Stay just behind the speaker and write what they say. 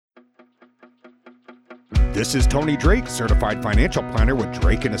This is Tony Drake, Certified Financial Planner with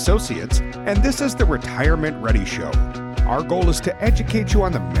Drake & Associates, and this is the Retirement Ready Show. Our goal is to educate you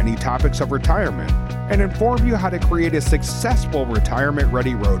on the many topics of retirement and inform you how to create a successful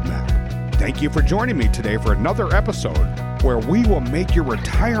retirement-ready roadmap. Thank you for joining me today for another episode where we will make your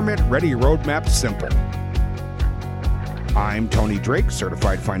retirement-ready roadmap simple. I'm Tony Drake,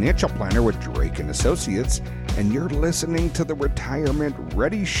 Certified Financial Planner with Drake & Associates, and you're listening to the Retirement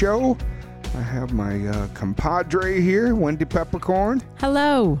Ready Show. I have my compadre here, Wendy Peppercorn.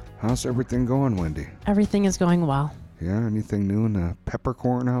 Hello. How's everything going, Wendy? Everything is going well. Yeah, anything new in the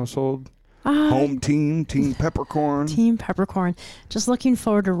Peppercorn household? Home team, Team Peppercorn? Team Peppercorn. Just looking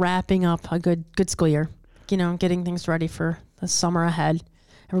forward to wrapping up a good school year. You know, getting things ready for the summer ahead.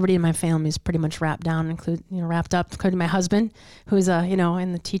 Everybody in my family is pretty much wrapped up, including my husband, who's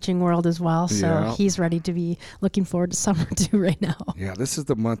in the teaching world as well. So He's ready to be looking forward to summer too right now. Yeah, this is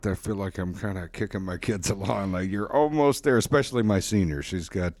the month I feel like I'm kind of kicking my kids along. Like, you're almost there, especially my senior. She's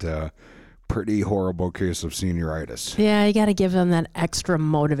got pretty horrible case of senioritis. Yeah, you got to give them that extra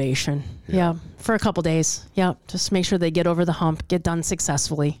motivation. Yeah, for a couple days. Yeah, just make sure they get over the hump, get done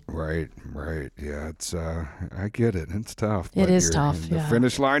successfully. Right. Yeah, it's I get it. It's tough. It is tough. The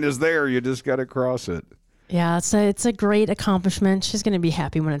finish line is there. You just got to cross it. Yeah, it's a great accomplishment. She's going to be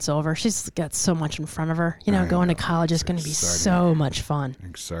happy when it's over. She's got so much in front of her. Going to college is going to be so much fun.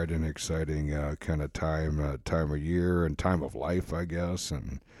 Exciting kind of time of year and time of life, I guess.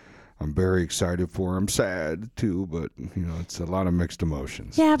 And I'm very excited for her. I'm sad too, but it's a lot of mixed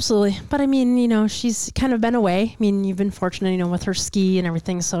emotions. Yeah, absolutely. But I mean, she's kind of been away. I mean, you've been fortunate, with her ski and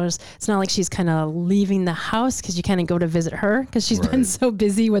everything. So it's not like she's kind of leaving the house because you kind of go to visit her because she's been so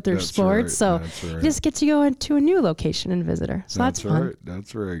busy with her sports. So you just get to go into a new location and visit her. So that's fun.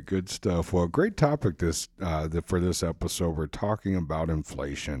 That's right. Good stuff. Well, great topic for this episode. We're talking about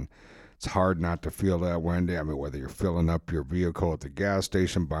inflation. It's hard not to feel that, Wendy. I mean, whether you're filling up your vehicle at the gas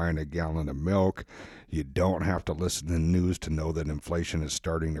station, buying a gallon of milk, you don't have to listen to the news to know that inflation is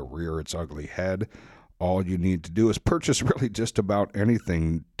starting to rear its ugly head. All you need to do is purchase really just about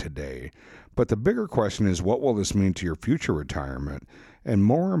anything today. But the bigger question is, what will this mean to your future retirement? And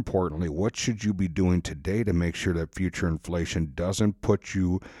more importantly, what should you be doing today to make sure that future inflation doesn't put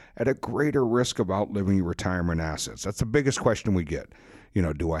you at a greater risk of outliving your retirement assets? That's the biggest question we get.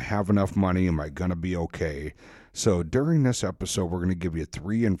 Do I have enough money? Am I going to be okay? So during this episode, we're going to give you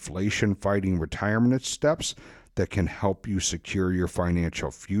 3 inflation-fighting retirement steps that can help you secure your financial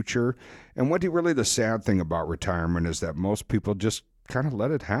future. And really the sad thing about retirement is that most people just kind of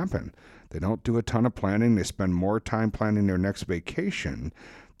let it happen. They don't do a ton of planning. They spend more time planning their next vacation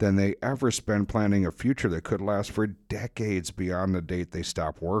than they ever spend planning a future that could last for decades beyond the date they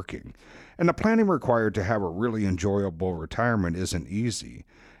stop working. And the planning required to have a really enjoyable retirement isn't easy,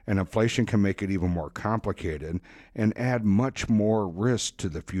 and inflation can make it even more complicated and add much more risk to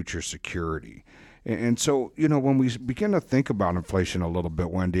the future security. And so, when we begin to think about inflation a little bit,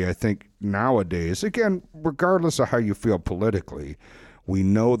 Wendy, I think nowadays, again, regardless of how you feel politically, we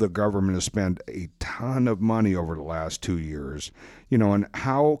know the government has spent a ton of money over the last 2 years, and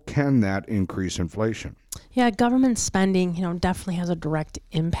how can that increase inflation? Yeah, government spending, definitely has a direct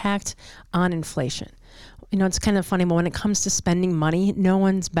impact on inflation. It's kind of funny, but when it comes to spending money, no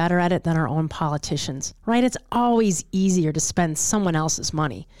one's better at it than our own politicians, right? It's always easier to spend someone else's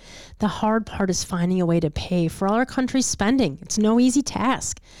money. The hard part is finding a way to pay for all our country's spending. It's no easy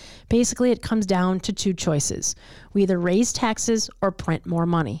task. Basically, it comes down to 2 choices. We either raise taxes or print more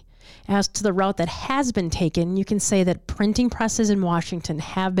money. As to the route that has been taken, you can say that printing presses in Washington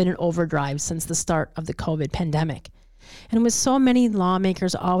have been in overdrive since the start of the COVID pandemic. And with so many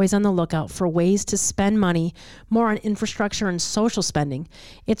lawmakers always on the lookout for ways to spend money more on infrastructure and social spending,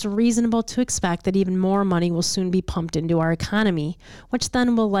 it's reasonable to expect that even more money will soon be pumped into our economy, which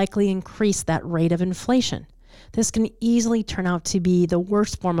then will likely increase that rate of inflation. This can easily turn out to be the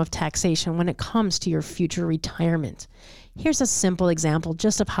worst form of taxation when it comes to your future retirement. Here's a simple example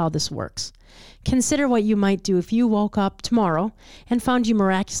just of how this works. Consider what you might do if you woke up tomorrow and found you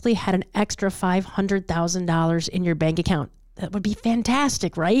miraculously had an extra $500,000 in your bank account. That would be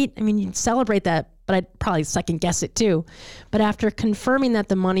fantastic, right? I mean, you'd celebrate that, but I'd probably second guess it too. But after confirming that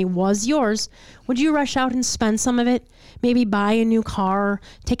the money was yours, would you rush out and spend some of it? Maybe buy a new car,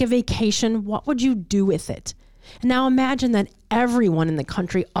 take a vacation? What would you do with it? And now imagine that everyone in the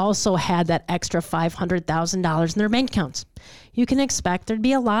country also had that extra $500,000 in their bank accounts. You can expect there'd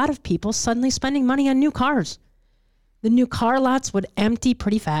be a lot of people suddenly spending money on new cars. The new car lots would empty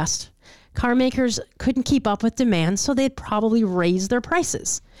pretty fast. Car makers couldn't keep up with demand, so they'd probably raise their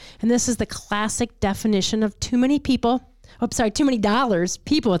prices. And this is the classic definition of too many people too many dollars,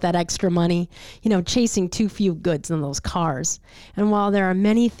 people with that extra money, chasing too few goods in those cars. And while there are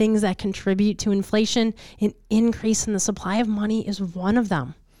many things that contribute to inflation, an increase in the supply of money is one of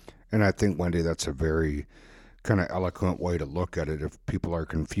them. And I think, Wendy, that's a very kind of eloquent way to look at it. If people are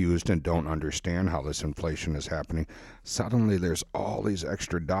confused and don't understand how this inflation is happening, suddenly there's all these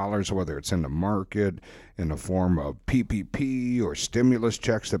extra dollars, whether it's in the market, in the form of PPP or stimulus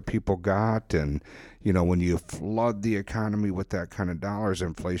checks that people got. And, when you flood the economy with that kind of dollars,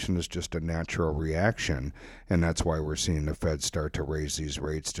 inflation is just a natural reaction. And that's why we're seeing the Fed start to raise these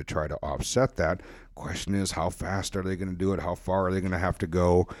rates to try to offset that. Question is, how fast are they going to do it? How far are they going to have to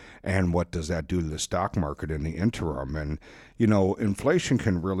go? And what does that do to the stock market in the interim? And, inflation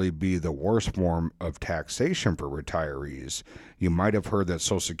can really be the worst form of taxation for retirees. You might have heard that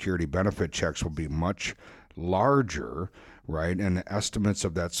Social Security benefit checks will be much larger, right? And the estimates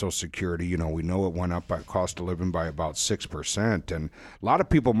of that Social Security, we know it went up by cost of living by about 6%. And a lot of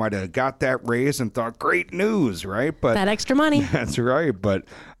people might have got that raise and thought, great news, right? But that extra money. That's right. But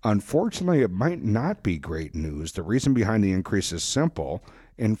unfortunately, it might not be great news. The reason behind the increase is simple.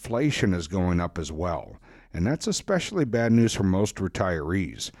 Inflation is going up as well. And that's especially bad news for most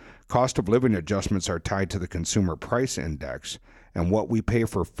retirees. Cost of living adjustments are tied to the consumer price index, and what we pay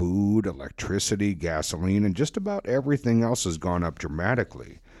for food, electricity, gasoline, and just about everything else has gone up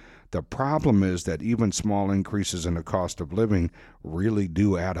dramatically. The problem is that even small increases in the cost of living really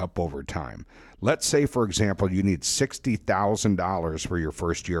do add up over time. Let's say, for example, you need $60,000 for your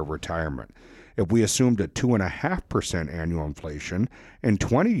first year of retirement. If we assumed a 2.5% annual inflation, in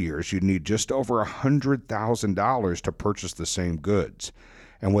 20 years you'd need just over $100,000 to purchase the same goods.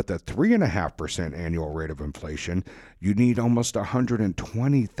 And with a 3.5% annual rate of inflation, you need almost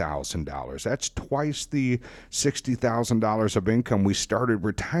 $120,000. That's twice the $60,000 of income we started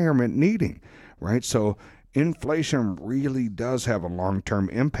retirement needing, right? So inflation really does have a long-term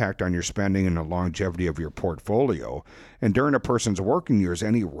impact on your spending and the longevity of your portfolio. And during a person's working years,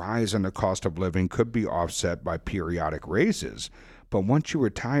 any rise in the cost of living could be offset by periodic raises. But once you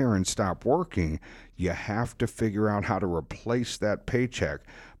retire and stop working, you have to figure out how to replace that paycheck.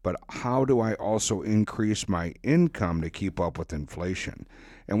 But how do I also increase my income to keep up with inflation?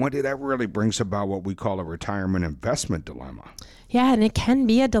 And Wendy, that really brings about what we call a retirement investment dilemma. Yeah, and it can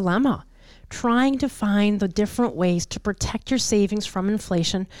be a dilemma. Trying to find the different ways to protect your savings from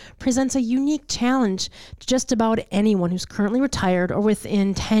inflation presents a unique challenge to just about anyone who's currently retired or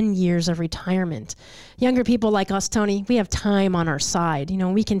within 10 years of retirement. Younger people like us, Tony, we have time on our side.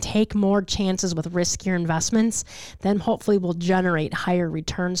 We can take more chances with riskier investments, then hopefully will generate higher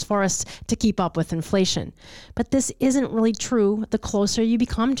returns for us to keep up with inflation. But this isn't really true the closer you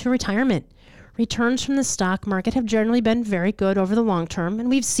become to retirement. Returns from the stock market have generally been very good over the long term, and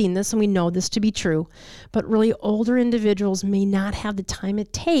we've seen this and we know this to be true. But really older individuals may not have the time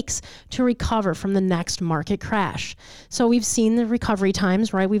it takes to recover from the next market crash. So we've seen the recovery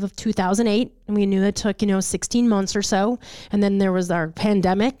times, right? We've 2008, and we knew it took, 16 months or so. And then there was our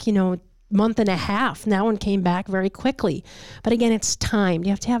pandemic, month and a half. That one came back very quickly. But again, it's time. You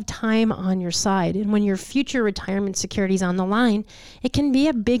have to have time on your side. And when your future retirement security is on the line, it can be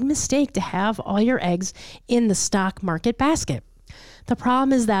a big mistake to have all your eggs in the stock market basket. The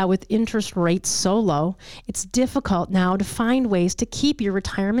problem is that with interest rates so low, it's difficult now to find ways to keep your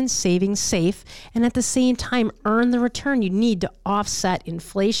retirement savings safe and at the same time earn the return you need to offset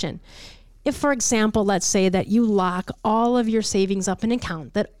inflation. If, for example, let's say that you lock all of your savings up in an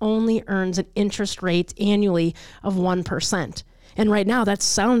account that only earns an interest rate annually of 1%. And right now that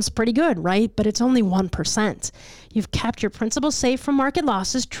sounds pretty good, right? But it's only 1%. You've kept your principal safe from market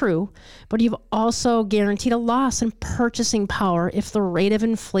losses, true, but you've also guaranteed a loss in purchasing power if the rate of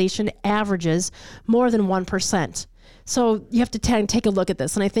inflation averages more than 1%. So you have to take a look at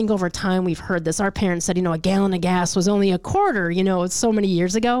this. And I think over time we've heard this. Our parents said, a gallon of gas was only a quarter, so many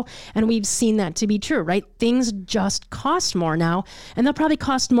years ago. And we've seen that to be true, right? Things just cost more now, and they'll probably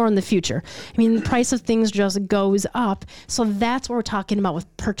cost more in the future. The price of things just goes up. So that's what we're talking about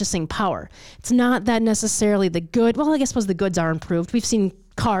with purchasing power. It's not that necessarily the good. Well, I suppose the goods are improved. We've seen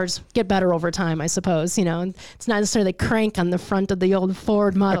cars get better over time, I suppose. It's not necessarily the crank on the front of the old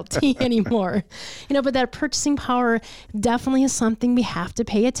Ford Model T anymore. But that purchasing power definitely is something we have to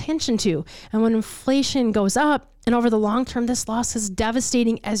pay attention to. And when inflation goes up, and over the long term, this loss is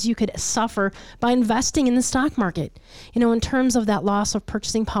devastating as you could suffer by investing in the stock market. In terms of that loss of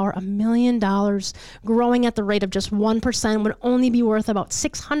purchasing power, $1 million growing at the rate of just 1% would only be worth about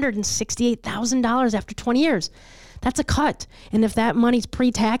 $668,000 after 20 years. That's a cut. And if that money's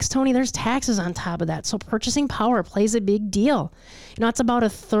pre-tax, Tony, there's taxes on top of that. So purchasing power plays a big deal. It's about a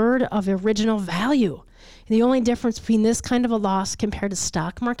third of original value. The only difference between this kind of a loss compared to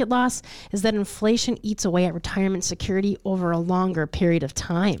stock market loss is that inflation eats away at retirement security over a longer period of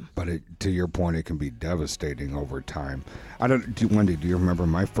time. But to your point, it can be devastating over time. Wendy, do you remember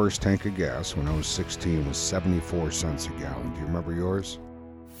my first tank of gas when I was 16 was 74 cents a gallon? Do you remember yours?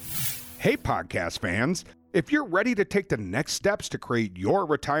 Hey, podcast fans. If you're ready to take the next steps to create your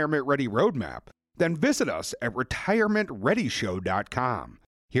retirement-ready roadmap, then visit us at retirementreadyshow.com.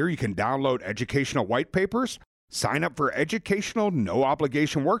 Here you can download educational white papers, sign up for educational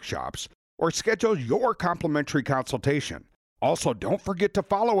no-obligation workshops, or schedule your complimentary consultation. Also, don't forget to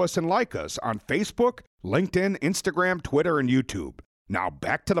follow us and like us on Facebook, LinkedIn, Instagram, Twitter, and YouTube. Now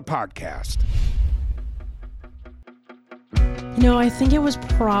back to the podcast. I think it was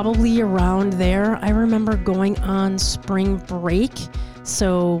probably around there. I remember going on spring break.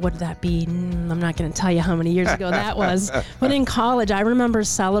 So what did that be? I'm not going to tell you how many years ago that was. But in college, I remember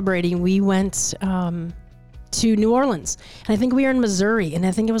celebrating. We went to New Orleans. And I think we were in Missouri. And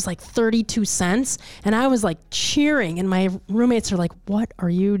I think it was like 32 cents. And I was like cheering. And my roommates are like, what are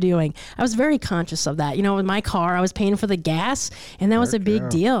you doing? I was very conscious of that. In my car, I was paying for the gas. And that was a big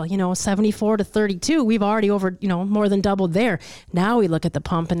deal. 74 to 32. We've already over, more than doubled there. Now we look at the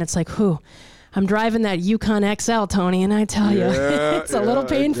pump and it's like, I'm driving that Yukon XL, Tony, and I tell you, it's a little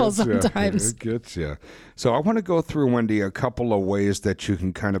painful sometimes. It gets you. So I want to go through, Wendy, a couple of ways that you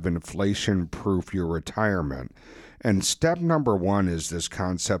can kind of inflation-proof your retirement. And step number one is this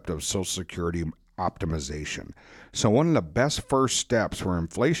concept of Social Security optimization. So one of the best first steps for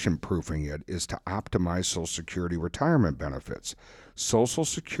inflation-proofing it is to optimize Social Security retirement benefits. Social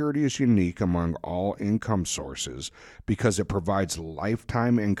Security is unique among all income sources because it provides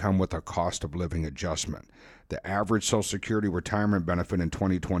lifetime income with a cost of living adjustment. The average Social Security retirement benefit in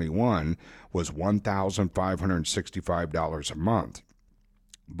 2021 was $1,565 a month.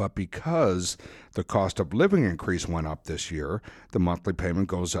 But because the cost of living increase went up this year, the monthly payment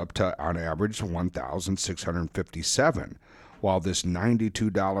goes up to, on average, $1,657. While this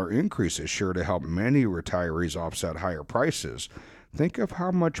 $92 increase is sure to help many retirees offset higher prices, think of how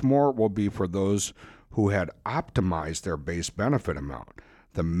much more it will be for those who had optimized their base benefit amount.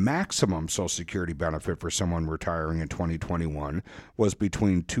 The maximum Social Security benefit for someone retiring in 2021 was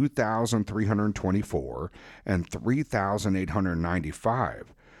between $2,324 and $3,895.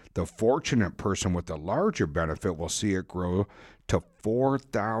 The fortunate person with the larger benefit will see it grow to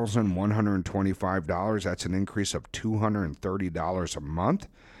 $4,125. That's an increase of $230 a month.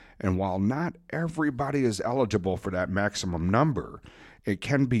 And while not everybody is eligible for that maximum number, it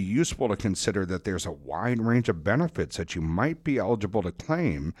can be useful to consider that there's a wide range of benefits that you might be eligible to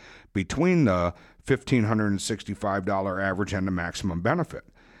claim between the $1,565 average and the maximum benefit.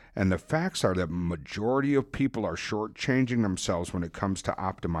 And the facts are that the majority of people are shortchanging themselves when it comes to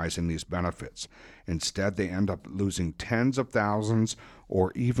optimizing these benefits. Instead, they end up losing tens of thousands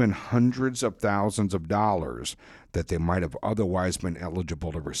or even hundreds of thousands of dollars that they might have otherwise been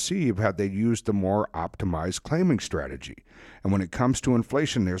eligible to receive had they used a more optimized claiming strategy. And when it comes to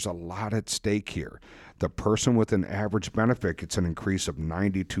inflation, there's a lot at stake here. The person with an average benefit gets an increase of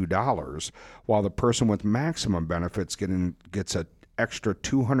 $92, while the person with maximum benefits gets an extra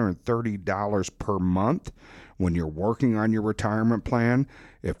 $230 per month. When you're working on your retirement plan,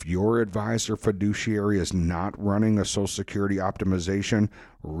 if your advisor fiduciary is not running a Social Security optimization,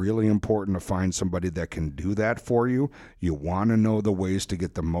 really important to find somebody that can do that for you. You want to know the ways to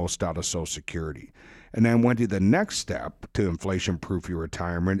get the most out of Social Security. And then, Wendy, the next step to inflation-proof your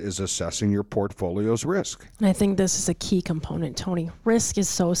retirement is assessing your portfolio's risk. And I think this is a key component, Tony. Risk is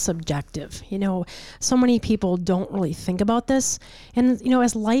so subjective. So many people don't really think about this. And,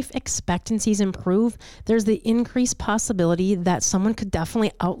 as life expectancies improve, there's the increased possibility that someone could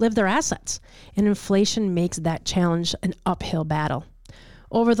definitely outlive their assets. And inflation makes that challenge an uphill battle.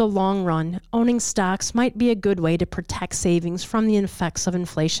 Over the long run, owning stocks might be a good way to protect savings from the effects of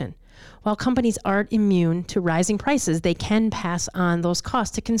inflation. While companies aren't immune to rising prices, they can pass on those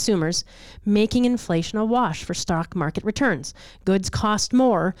costs to consumers, making inflation a wash for stock market returns. Goods cost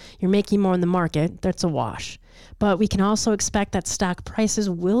more, you're making more in the market, that's a wash. But we can also expect that stock prices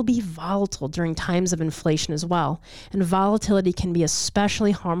will be volatile during times of inflation as well. And volatility can be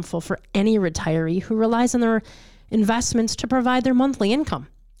especially harmful for any retiree who relies on their investments to provide their monthly income.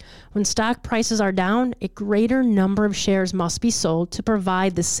 When stock prices are down, a greater number of shares must be sold to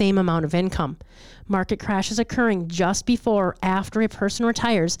provide the same amount of income. Market crashes occurring just before or after a person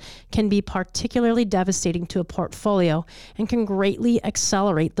retires can be particularly devastating to a portfolio and can greatly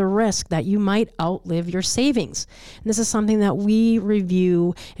accelerate the risk that you might outlive your savings. And this is something that we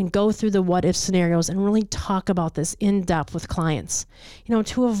review and go through the what if scenarios and really talk about this in depth with clients.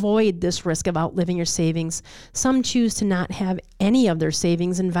 To avoid this risk of outliving your savings, some choose to not have any of their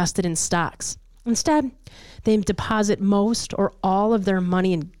savings invested in stocks. Instead, they deposit most or all of their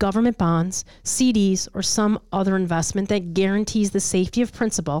money in government bonds, CDs, or some other investment that guarantees the safety of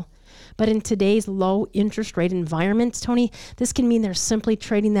principal. But in today's low interest rate environment, Tony, this can mean they're simply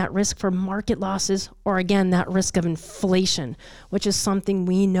trading that risk for market losses or, again, that risk of inflation, which is something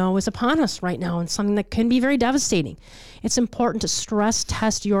we know is upon us right now and something that can be very devastating. It's important to stress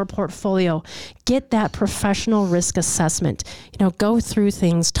test your portfolio, get that professional risk assessment, go through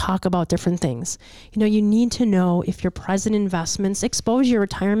things, talk about different things. You need to know if your present investments expose your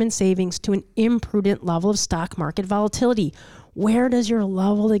retirement savings to an imprudent level of stock market volatility. Where does your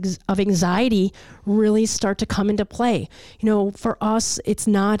level of anxiety really start to come into play? For us, it's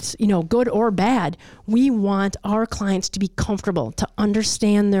not, good or bad. We want our clients to be comfortable, to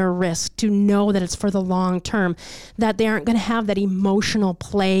understand their risk, to know that it's for the long term, that they aren't going to have that emotional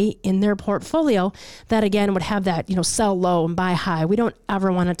play in their portfolio that, again, would have that, sell low and buy high. We don't ever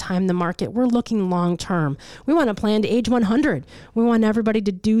want to time the market. We're looking long term. We want to plan to age 100. We want everybody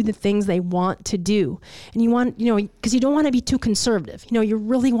to do the things they want to do. And you want, because you don't want to be too conservative. You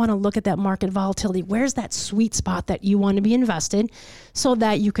really want to look at that market volatility. Where's that sweet spot that you want to be invested so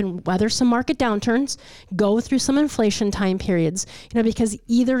that you can weather some market downturns, go through some inflation time periods, because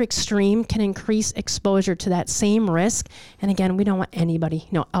either extreme can increase exposure to that same risk. And again, we don't want anybody,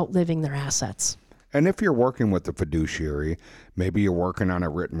 outliving their assets. And if you're working with the fiduciary, maybe you're working on a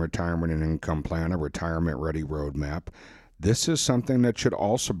written retirement and income plan, a retirement-ready roadmap, this is something that should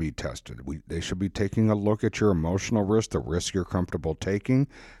also be tested. They should be taking a look at your emotional risk, the risk you're comfortable taking,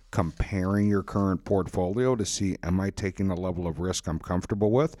 comparing your current portfolio to see, am I taking the level of risk I'm comfortable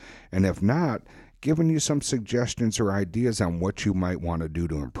with? And if not, giving you some suggestions or ideas on what you might want to do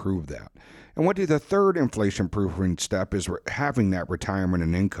to improve that. And what the third inflation-proofing step is having that retirement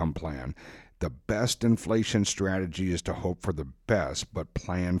and income plan. The best inflation strategy is to hope for the best, but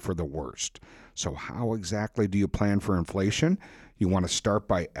plan for the worst. So how exactly do you plan for inflation? You want to start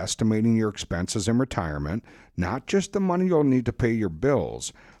by estimating your expenses in retirement, not just the money you'll need to pay your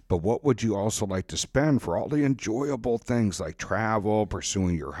bills, but what would you also like to spend for all the enjoyable things like travel,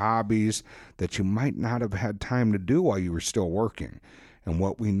 pursuing your hobbies that you might not have had time to do while you were still working. And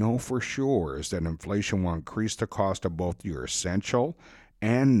what we know for sure is that inflation will increase the cost of both your essential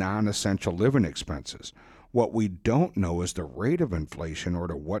and non-essential living expenses. What we don't know is the rate of inflation or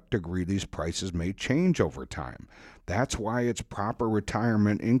to what degree these prices may change over time. That's why its proper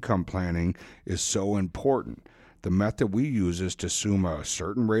retirement income planning is so important. The method we use is to assume a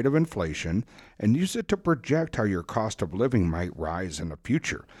certain rate of inflation and use it to project how your cost of living might rise in the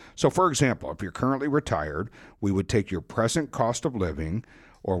future. So, for example, if you're currently retired, we would take your present cost of living,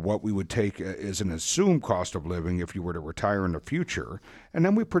 or what we would take as an assumed cost of living if you were to retire in the future, and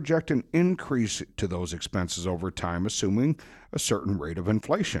then we project an increase to those expenses over time, assuming a certain rate of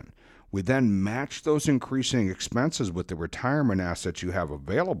inflation. We then match those increasing expenses with the retirement assets you have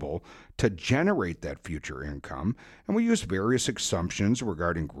available to generate that future income, and we use various assumptions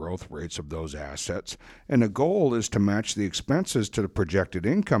regarding growth rates of those assets, and the goal is to match the expenses to the projected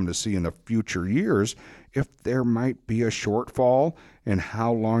income to see in the future years if there might be a shortfall and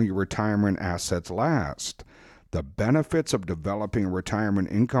how long your retirement assets last. The benefits of developing a retirement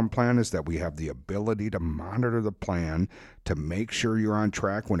income plan is that we have the ability to monitor the plan to make sure you're on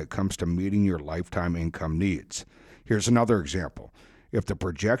track when it comes to meeting your lifetime income needs. Here's another example. If the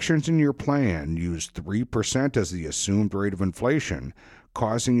projections in your plan use 3% as the assumed rate of inflation,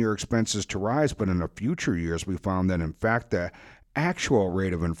 causing your expenses to rise, but in the future years we found that in fact the actual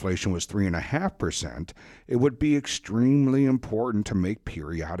rate of inflation was 3.5%, it would be extremely important to make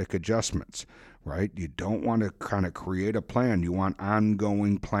periodic adjustments, right? You don't want to kind of create a plan. You want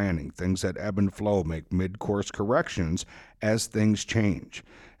ongoing planning, things that ebb and flow, make mid-course corrections as things change.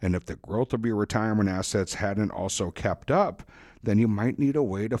 And if the growth of your retirement assets hadn't also kept up, then you might need a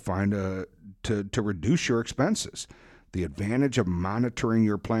way to find to reduce your expenses. The advantage of monitoring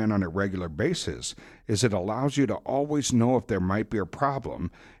your plan on a regular basis is it allows you to always know if there might be a problem,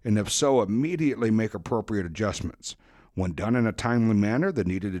 and if so, immediately make appropriate adjustments. When done in a timely manner, the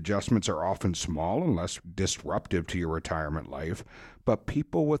needed adjustments are often small and less disruptive to your retirement life, but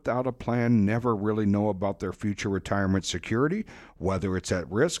people without a plan never really know about their future retirement security, whether it's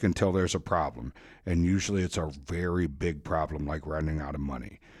at risk, until there's a problem, and usually it's a very big problem like running out of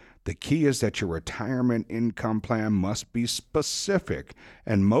money. The key is that your retirement income plan must be specific,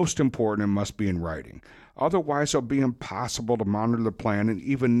 and most important, it must be in writing. Otherwise, it'll be impossible to monitor the plan and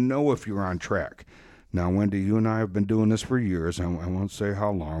even know if you're on track. Now, Wendy, you and I have been doing this for years, and I won't say how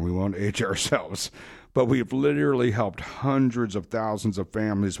long, we won't age ourselves, but we've literally helped hundreds of thousands of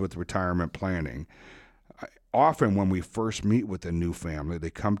families with retirement planning. Often when we first meet with a new family, they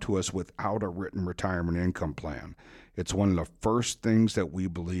come to us without a written retirement income plan. It's one of the first things that we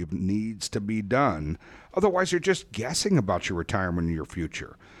believe needs to be done. Otherwise, you're just guessing about your retirement and your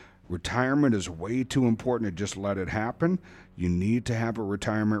future. Retirement is way too important to just let it happen. You need to have a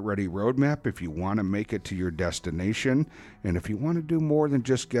retirement-ready roadmap if you want to make it to your destination. And if you want to do more than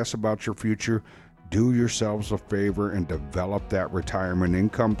just guess about your future, do yourselves a favor and develop that retirement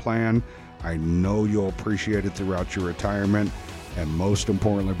income plan. I know you'll appreciate it throughout your retirement. And most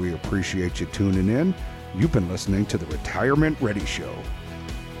importantly, we appreciate you tuning in. You've been listening to the Retirement Ready Show.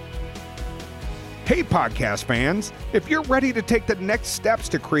 Hey, podcast fans, if you're ready to take the next steps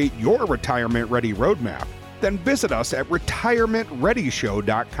to create your retirement-ready roadmap, then visit us at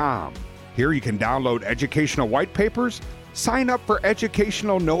retirementreadyshow.com. Here you can download educational white papers, sign up for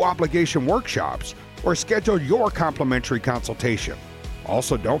educational no-obligation workshops, or schedule your complimentary consultation.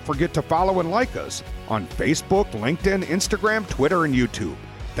 Also, don't forget to follow and like us on Facebook, LinkedIn, Instagram, Twitter, and YouTube.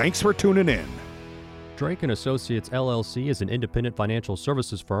 Thanks for tuning in. Drake & Associates LLC is an independent financial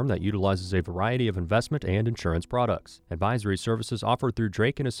services firm that utilizes a variety of investment and insurance products. Advisory services offered through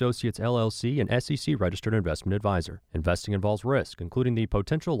Drake & Associates LLC, an SEC-registered investment advisor. Investing involves risk, including the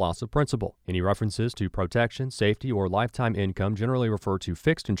potential loss of principal. Any references to protection, safety, or lifetime income generally refer to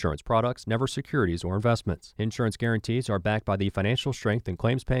fixed insurance products, never securities or investments. Insurance guarantees are backed by the financial strength and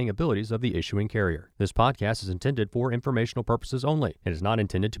claims-paying abilities of the issuing carrier. This podcast is intended for informational purposes only. It is not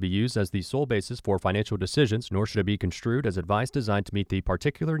intended to be used as the sole basis for financial decisions, nor should it be construed as advice designed to meet the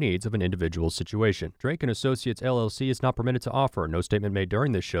particular needs of an individual's situation. Drake & Associates LLC is not permitted to offer. No statement made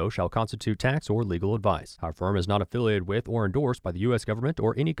during this show shall constitute tax or legal advice. Our firm is not affiliated with or endorsed by the U.S. government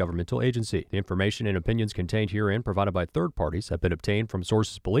or any governmental agency. The information and opinions contained herein provided by third parties have been obtained from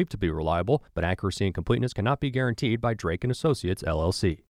sources believed to be reliable, but accuracy and completeness cannot be guaranteed by Drake & Associates LLC.